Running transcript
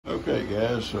Okay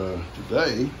guys,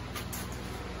 today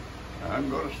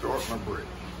I'm going to start my brick.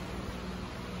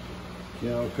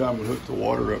 Come and hooked the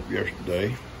water up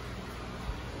yesterday.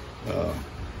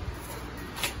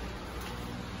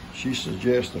 She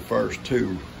suggests the first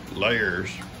two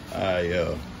layers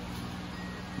I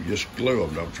just glue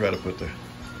them. Don't try to put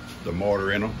the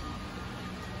mortar in them.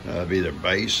 Be their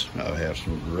base. I have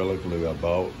some Gorilla Glue I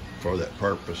bought for that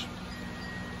purpose.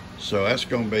 So that's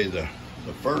going to be the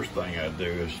first thing I do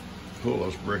is pull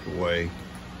those brick away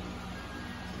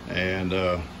and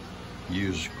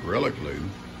use Gorilla Glue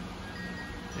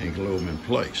and glue them in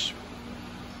place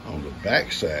on the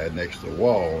back side next to the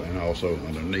wall and also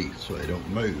underneath so they don't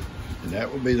move. And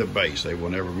that will be the base. They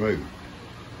will never move.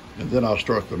 And then I'll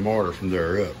start the mortar from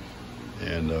there up.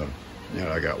 And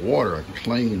I got water I can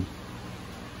clean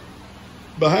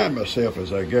behind myself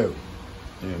as I go.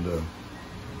 And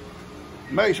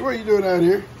Mace, what are you doing out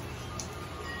here?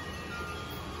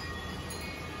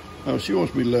 Oh, she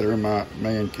wants me to let her in my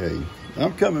man cave.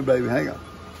 I'm coming, baby. Hang on.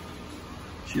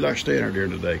 She likes staying out there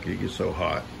today because it gets so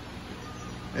hot.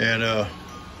 And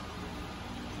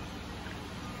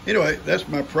anyway, that's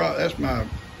my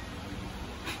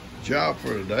job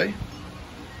for today.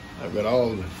 I've got all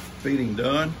the feeding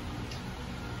done,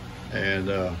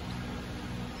 and I'm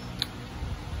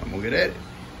gonna get at it.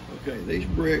 Okay, these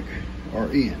brick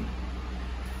are in.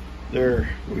 We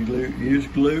use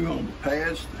glue on the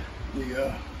pads.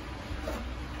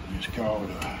 It's called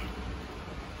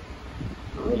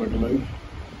Gorilla Glue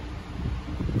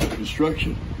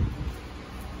construction.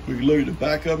 We glue the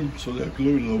back of them so they're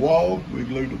glued to the wall. We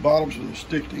glue the bottom so they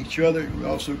stick to each other. We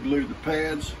also glue the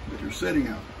pads that they're sitting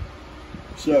on.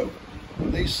 So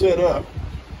when these set up,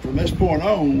 from this point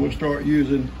on, we'll start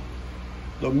using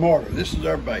the mortar. This is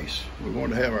our base. We're going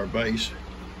to have our base.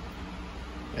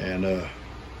 And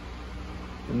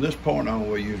from this point on,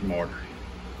 we'll use mortar.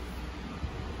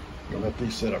 Gonna let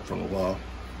these set up for a little while,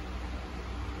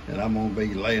 and I'm gonna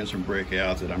be laying some brick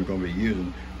out that I'm gonna be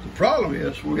using. The problem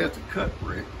is we have to cut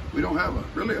brick. We don't have a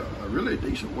really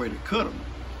decent way to cut them.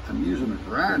 I'm using a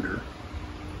grinder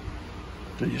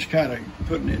to just kind of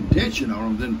put an indentation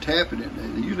on them, then tapping it.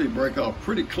 They usually break off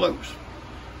pretty close.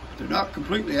 They're not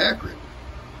completely accurate,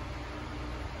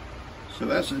 so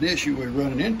that's an issue we're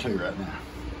running into right now.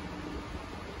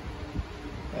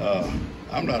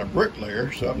 I'm not a bricklayer,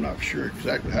 so I'm not sure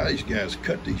exactly how these guys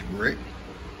cut these brick.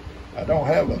 I don't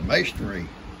have a masonry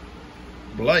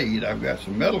blade. I've got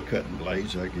some metal cutting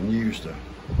blades I can use to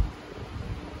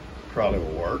probably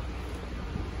will work.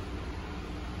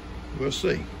 We'll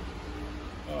see.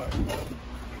 All right,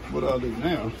 what I'll do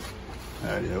now,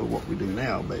 I know what we do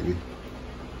now, baby.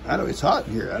 I know it's hot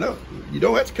in here. I know. You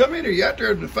don't have to come in here. You out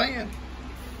there in the fan.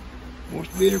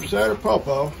 Wants to be there beside her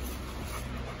pawpaw.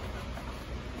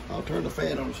 I'll turn the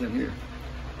fan on us in here.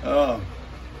 I'll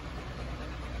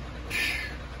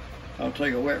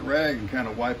take a wet rag and kind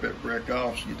of wipe that brick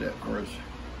off so you get that for us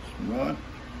run.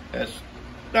 That's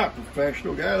not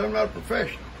professional, guys. I'm not a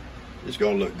professional. It's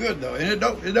gonna look good though, and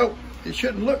it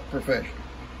shouldn't look professional.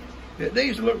 It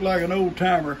needs to look like an old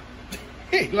timer,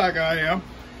 like I am,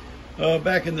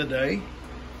 back in the day.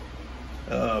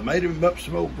 Made him up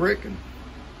some old brick and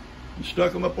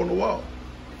stuck them up on the wall.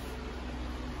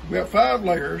 We got 5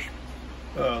 layers.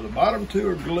 The bottom 2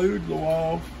 are glued to the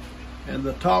wall, and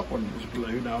the top one is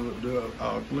glued. Now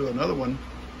I'll glue another one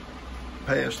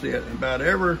past it. And about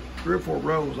every 3 or 4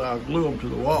 rows, I'll glue them to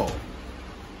the wall.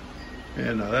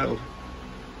 And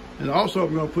and also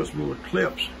I'm going to put some little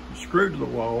clips screwed to the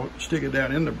wall, stick it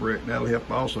down in the brick. That'll help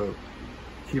also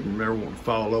keep them ever want to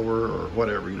fall over or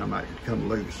whatever, might come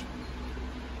loose.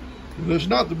 It's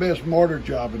not the best mortar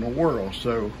job in the world,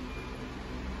 so.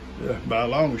 Yeah, by a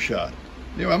long shot.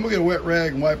 Anyway, I'm gonna get a wet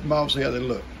rag and wipe them off, see how they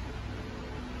look.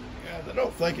 Guys, I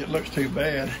don't think it looks too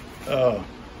bad.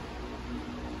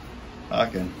 I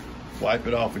can wipe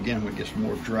it off again when it gets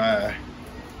more dry.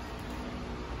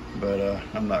 But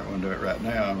I'm not gonna do it right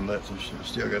now. I'm gonna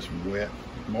still got some wet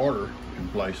mortar in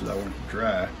places I want it to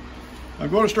dry. I'm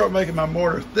gonna start making my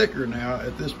mortar thicker now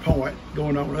at this point,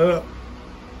 going on up.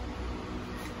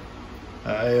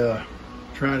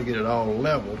 Trying to get it all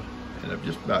leveled. And I've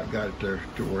just about got it there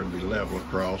to where it'll be level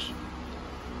across.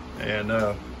 And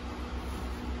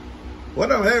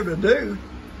what I'm having to do,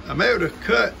 I'm having to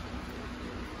cut.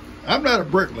 I'm not a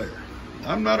bricklayer.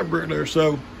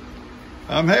 So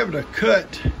I'm having to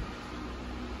cut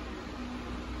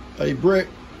a brick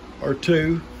or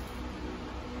two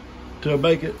to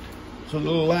make it so the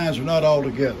little lines are not all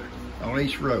together on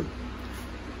each row.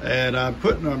 And I'm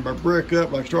putting my brick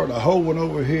up, like starting a whole one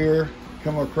over here,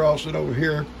 come across it over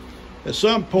here, At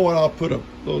some point, I'll put a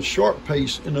little short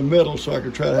piece in the middle so I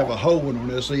can try to have a hole on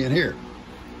this end here.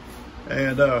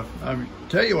 And I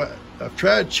tell you what, I've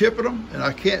tried chipping them, and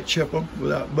I can't chip them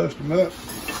without busting them up.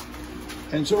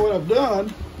 And so what I've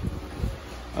done,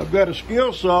 I've got a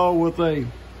skill saw with a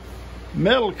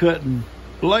metal cutting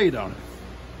blade on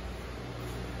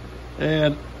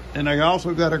it. And I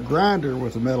also got a grinder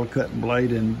with a metal cutting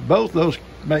blade, and both those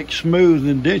make smooth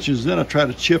indentions. Then I try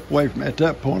to chip away from at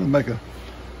that point and make a,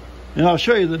 and I'll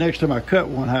show you the next time I cut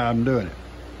one how I'm doing it.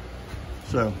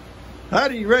 So,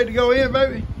 Heidi, you ready to go in,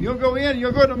 baby? You'll go in,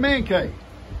 you'll go to the man cave.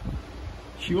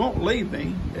 She won't leave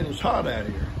me, and it's hot out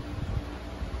here.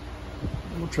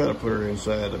 We'll try to put her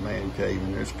inside the man cave,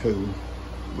 and it's cool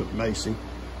with Macy.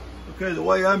 Okay, the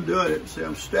way I'm doing it, see,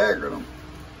 I'm staggering them.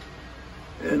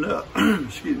 And,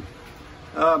 excuse me,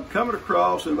 I'm coming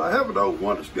across, and if I have an old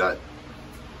one that's got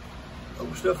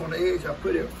old stuff on the edge, I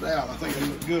put it down. I think it'll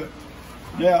look good.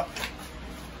 Now,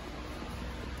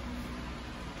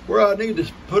 where I need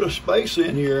to put a space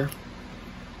in here,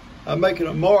 I'm making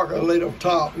a mark. I lay it on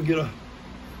top and get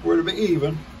where to be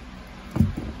even.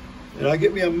 And I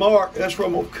get me a mark, that's where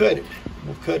I'm gonna cut it. I'm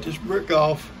gonna cut this brick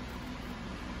off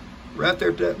right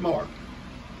there at that mark.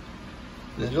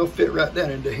 Then it'll fit right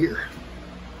down into here.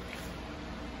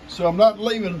 So I'm not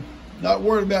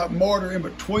worried about mortar in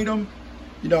between them,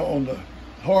 you know, on the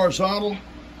horizontal,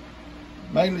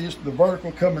 mainly just the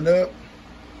vertical coming up.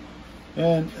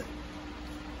 And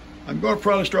I'm going to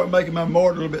probably start making my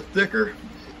mortar a little bit thicker,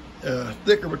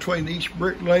 between each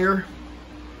brick layer.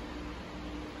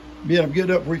 Being able to get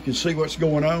up where you can see what's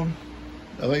going on,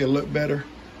 I think it'll look better.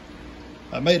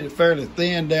 I made it fairly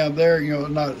thin down there, you know,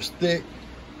 not as thick.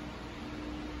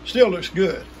 Still looks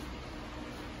good.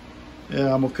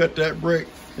 Yeah, I'm gonna cut that brick.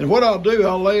 And what I'll do,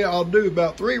 I'll do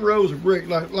about 3 rows of brick,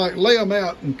 like lay them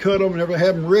out and cut them and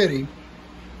have them ready.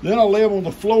 Then I'll lay them on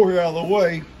the floor here out of the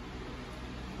way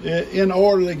in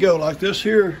order they go. Like this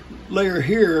here layer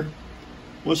here,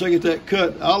 once I get that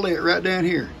cut, I'll lay it right down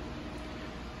here.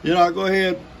 Then I'll go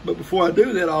ahead, but before I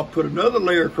do that, I'll put another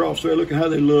layer across there, look at how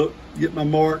they look, get my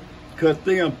mark, cut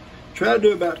them. Try to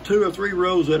do about 2 or 3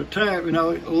 rows at a time, and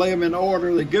I'll lay them in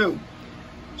order they go.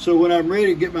 So when I'm ready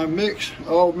to get my mix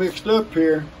all mixed up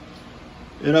here,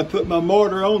 and I put my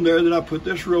mortar on there, then I put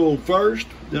this row on first,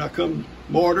 then I come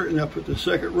mortar, and I put the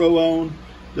second row on.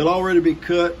 They'll already be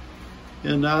cut,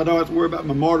 and I don't have to worry about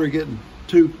my mortar getting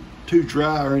too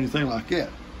dry or anything like that.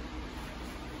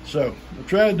 So I'm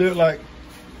trying to do it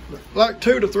like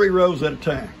 2 to 3 rows at a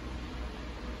time.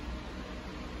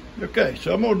 Okay,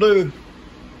 so I'm gonna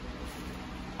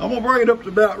bring it up to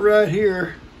about right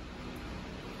here.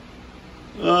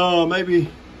 Maybe,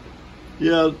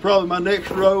 yeah, probably my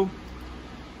next row.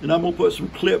 And I'm gonna put some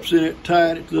clips in it,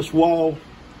 tying it to this wall,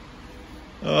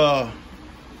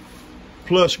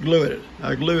 plus glue it.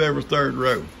 I glue every 3rd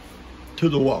row to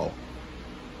the wall.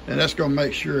 And that's gonna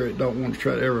make sure it don't want to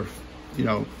try to ever, you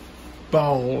know,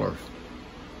 fall or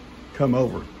come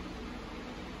over. All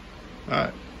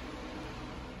right.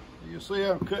 You see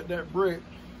I'm cutting that brick.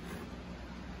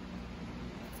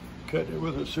 Cutting it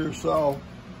with a sear saw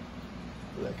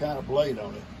with that kind of blade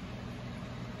on it.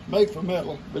 It's made for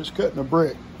metal, but it's cutting a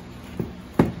brick.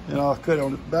 And I'll cut it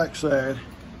on the back side,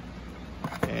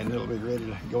 and it'll be ready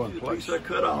to go in place. The piece I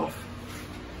cut off,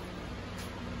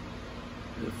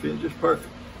 it'll fit just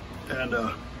perfect. And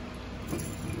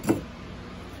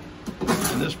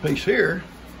this piece here,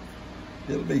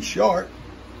 it'll be sharp,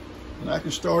 and I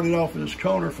can start it off in this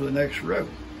corner for the next row.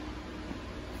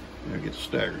 And I'll get the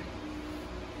staggering.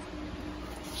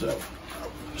 So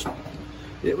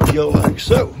it would go like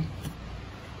so.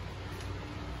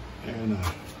 And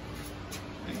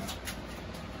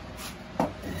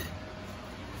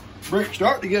brick's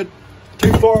starting to get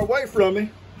too far away from me,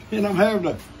 and I'm having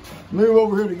to move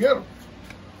over here to get them.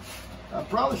 I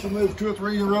probably should move 2 or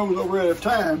 3 rows over at a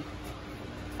time.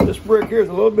 This brick here is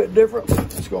a little bit different.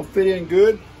 It's going to fit in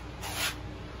good.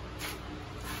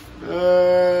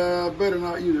 I better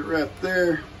not use it right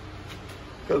there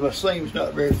because my seam's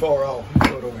not very far off. I'll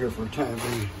put it over here for a time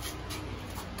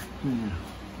being.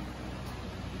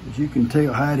 As you can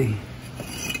tell, Heidi,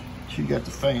 she got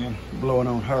the fan blowing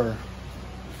on her.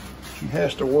 She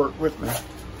has to work with me.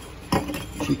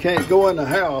 She can't go in the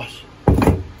house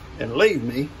and leave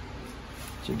me.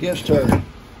 It's against her.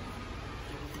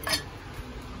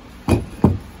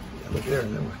 Look there,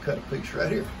 and then we'll cut a piece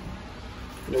right here.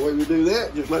 And the way we do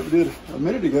that, just like we did a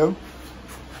minute ago,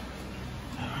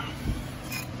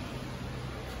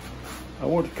 I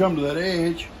want to come to that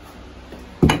edge.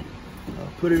 I'll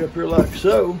put it up here like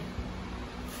so.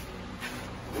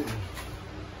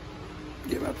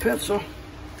 Get my pencil.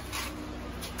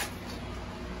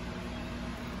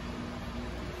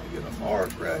 mark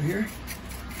right here.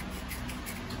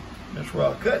 That's where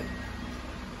I'll cut it.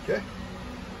 Okay?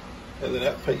 And then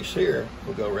that piece here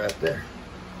will go right there.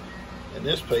 And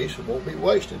this piece won't be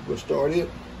wasted. We'll start it.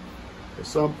 At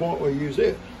some point we'll use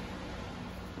it.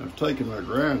 I've taken my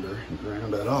grinder and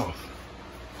ground that off.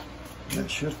 And that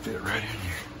should fit right in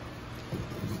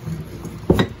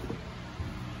here.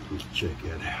 Let's check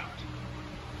that out.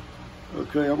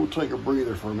 Okay, I'm gonna take a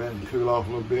breather for a minute and cool off a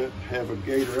little bit. Have a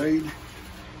Gatorade.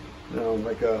 Then I'll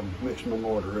mix my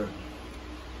mortar up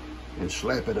and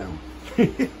slap it on.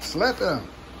 Slap it on.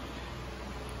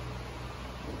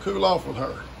 We'll cool off with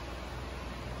her.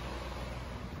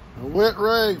 A wet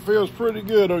rag feels pretty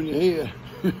good on your head.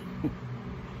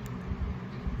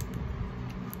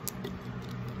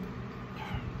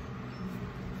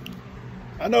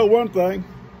 I know one thing.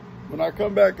 When I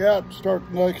come back out and start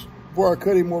next, before I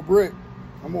cut any more brick,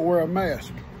 I'm gonna wear a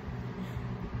mask.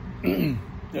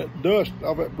 That dust,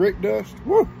 all that brick dust,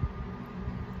 woo!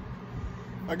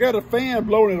 I got a fan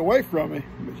blowing it away from me,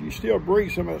 but you still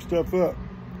breathe some of that stuff up.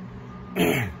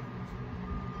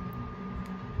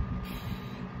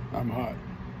 I'm hot.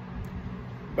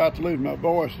 About to lose my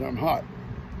voice and I'm hot.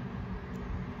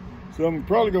 So I'm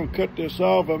probably gonna cut this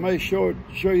off. I may show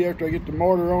you after I get the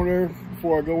mortar on there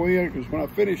before I go in, because when I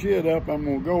finish it up, I'm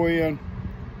gonna go in,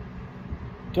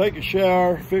 take a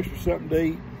shower, fix me something to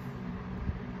eat,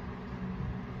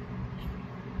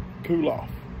 cool off.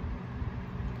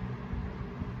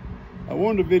 I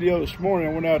wanted a video this morning.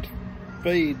 I went out to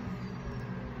feed.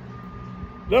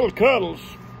 Little Cuddles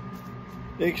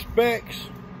expects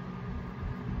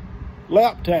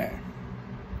lap time.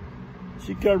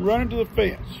 She come running to the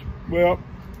fence. Well,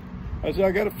 I said,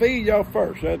 I gotta feed y'all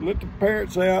first. I had to let the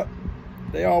parents out.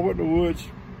 They all went to the woods.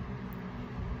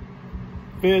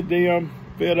 Fed them,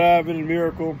 fed Ivan and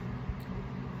Miracle,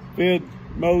 fed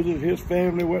Moses, his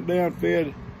family went down,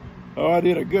 fed. Oh, I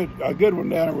did a good one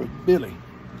down there with Billy.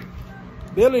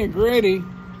 Billy and Granny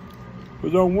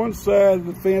was on one side of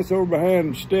the fence over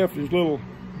behind Stephanie's little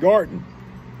garden.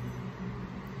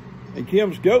 And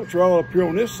Kim's goats are all up here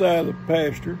on this side of the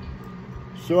pasture.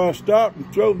 So I stopped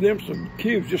and threw them some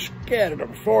cubes, just scattered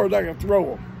them as far as I could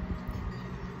throw them.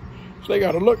 So they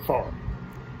got to look for them.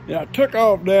 And I took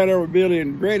off down there where Billy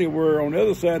and Granny were on the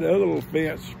other side of the other little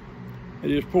fence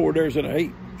and just poured theirs in a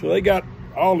heap. So they got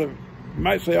all of it, you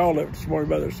might say all of it this morning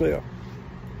by themselves.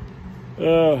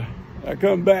 I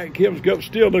come back, Kim's goat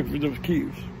still looking for those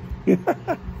cubes.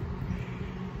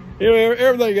 Anyway,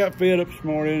 everything got fed up this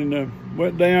morning, and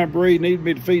went down. Bree needed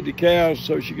me to feed the cows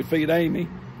so she could feed Amy.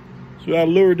 So I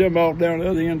lured them off down the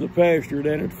other end of the pasture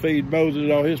down there to feed Moses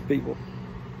and all his people.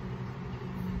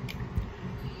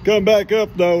 Come back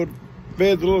up though,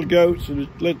 fed the little goats and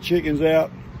let the chickens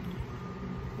out.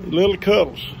 The Little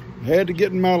Cuddles had to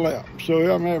get in my lap.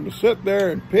 So I'm having to sit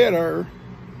there and pet her.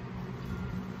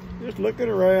 Just looking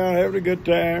around, having a good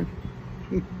time.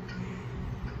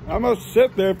 I must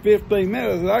sit there 15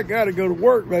 minutes. I got to go to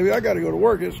work, baby. I got to go to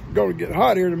work. It's going to get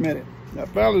hot here in a minute. I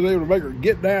finally was able to make her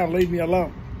get down and leave me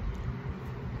alone.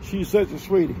 She's such a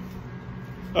sweetie.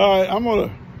 All right, I'm going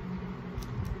to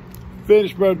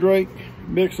finish my drink,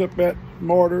 mix up that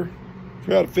mortar,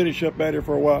 try to finish up out here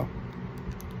for a while.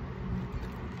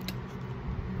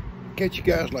 Catch you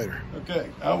guys later. Okay,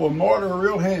 I will mortar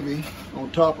real heavy on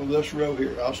top of this row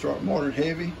here. I'll start mortaring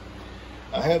heavy.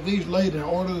 I have these laid in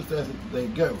order that they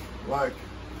go. Like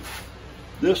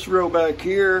this row back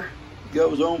here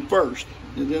goes on first,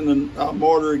 and then I'll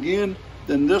mortar again.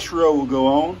 Then this row will go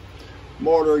on,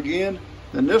 mortar again.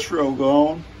 Then this row will go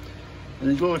on.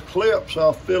 And these little clips,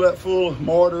 I'll fill that full of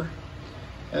mortar,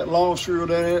 that long screw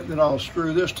down it, then I'll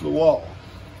screw this to the wall.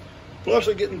 Plus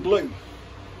I'm getting glue.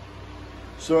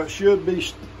 So it should be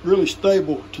really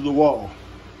stable to the wall.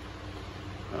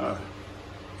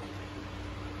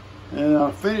 And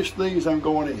I'll finish these, I'm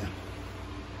going in.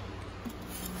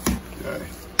 Okay.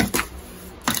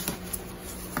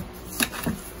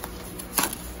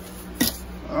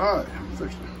 All right, I'm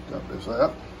fixing to top this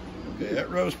out. Okay, that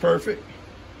row's perfect.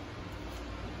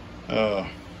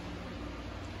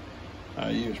 I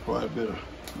used quite a bit of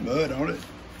mud on it.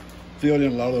 Filled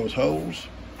in a lot of those holes.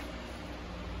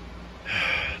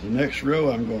 The next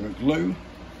row I'm going to glue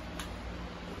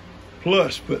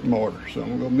plus put mortar. So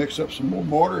I'm going to mix up some more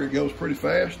mortar. It goes pretty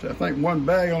fast. I think one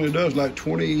bag only does like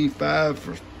 25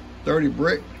 for 30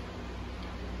 brick.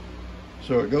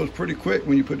 So it goes pretty quick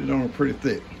when you put it on pretty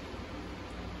thick.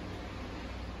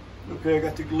 Okay, I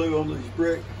got the glue on these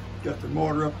bricks. Got the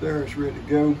mortar up there, it's ready to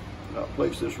go. I'll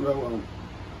place this row on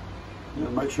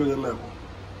and make sure they're level.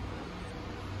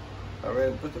 I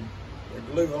ready to put the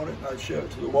glue on it and I shove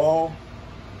it to the wall.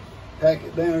 Pack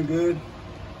it down good.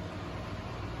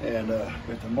 And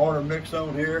got the mortar mix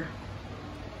on here.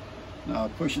 Now I'll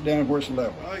push it down where it's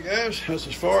level. All right, guys, that's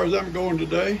as far as I'm going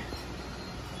today.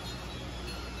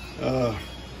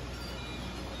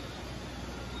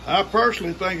 I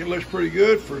personally think it looks pretty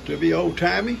good for it to be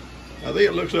old-timey. I think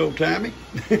it looks old-timey.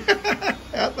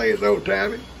 I think it's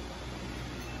old-timey.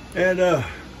 And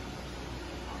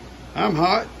I'm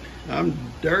hot, I'm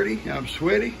dirty, I'm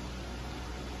sweaty.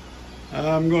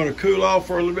 I'm going to cool off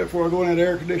for a little bit before I go in that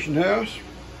air-conditioned house.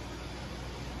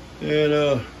 And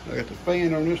I got the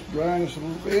fan on this drying this a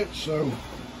little bit, so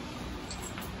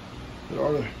it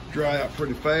ought to dry out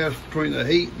pretty fast between the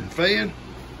heat and the fan.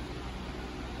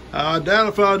 I doubt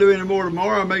if I'll do any more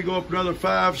tomorrow. I may go up another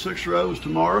 5, 6 rows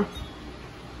tomorrow.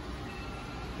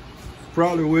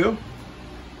 Probably will.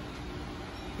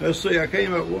 Let's see, I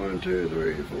came up 1, 2,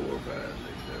 3, 4, 5, 6,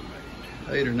 7,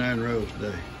 8. 8 or 9 rows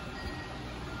today.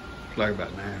 It's like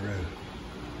about 9 rows.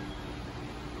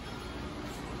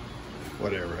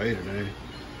 Whatever, 8 or 9.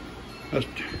 That's,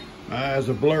 my eyes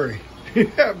are blurry.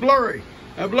 Blurry.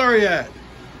 I'm blurry-eyed.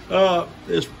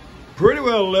 It's pretty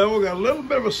well level. Got a little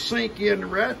bit of a sink in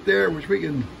right there, which we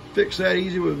can fix that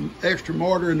easy with extra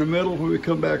mortar in the middle when we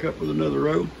come back up with another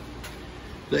row.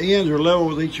 The ends are level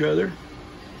with each other.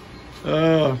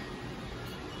 I've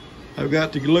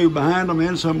got the glue behind them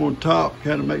and some on top,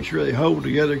 kind of make sure they hold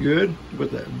together good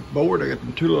with that board. I got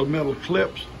them 2 little metal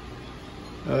clips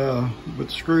with the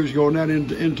screws going down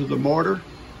into the mortar.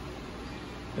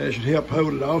 That should help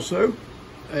hold it also.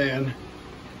 And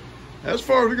that's as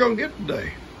far as we're gonna get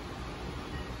today.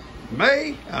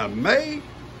 I may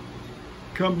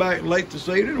come back late this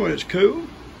evening when it's cool.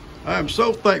 I am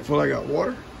so thankful I got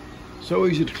water. So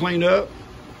easy to clean up.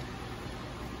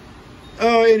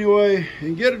 Anyway,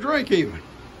 and get a drink even.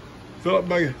 Fill up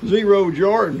my 0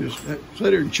 jar and just sit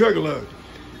there and chug a load.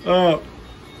 But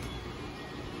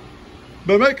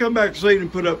I may come back this evening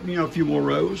and put up, a few more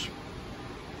rows.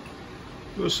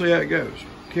 We'll see how it goes.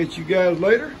 Catch you guys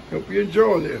later. Hope you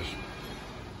enjoy this.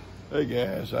 Hey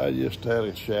guys, I just had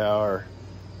a shower.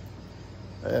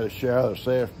 I had a shower this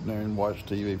afternoon, watched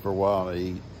TV for a while and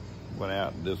eat. Went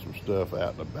out and did some stuff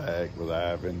out in the back with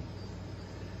Ivan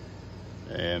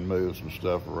and moved some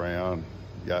stuff around.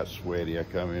 Got sweaty. I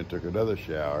come in, took another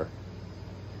shower.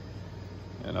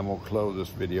 And I'm gonna close this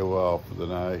video off for the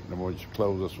night. And I'm gonna just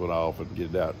close this one off and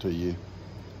get it out to you.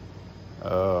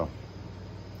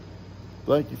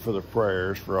 Thank you for the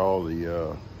prayers for all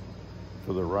the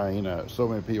for the rain. So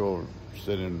many people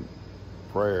sending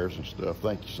prayers and stuff.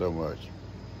 Thank you so much.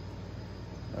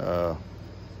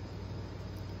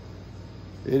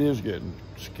 It is getting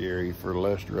scary for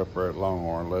Lester up there at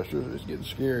Longhorn. Lester, it's getting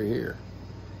scary here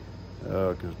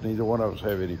because neither one of us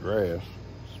have any grass.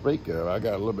 Speak of, I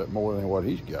got a little bit more than what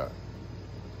he's got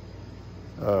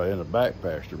in the back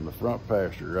pasture. In the front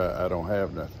pasture, I don't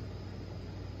have nothing.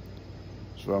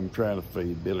 So I'm trying to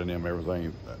feed Billy and them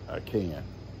everything I can.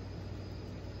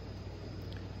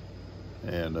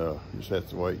 And just have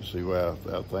to wait and see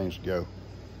how things go.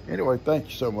 Anyway, thank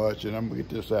you so much, and I'm gonna get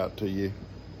this out to you.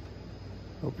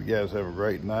 Hope you guys have a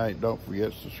great night. Don't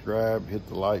forget to subscribe, hit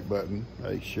the like button.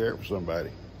 Hey, share it with somebody.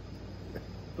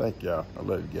 Thank y'all. I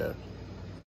love you guys.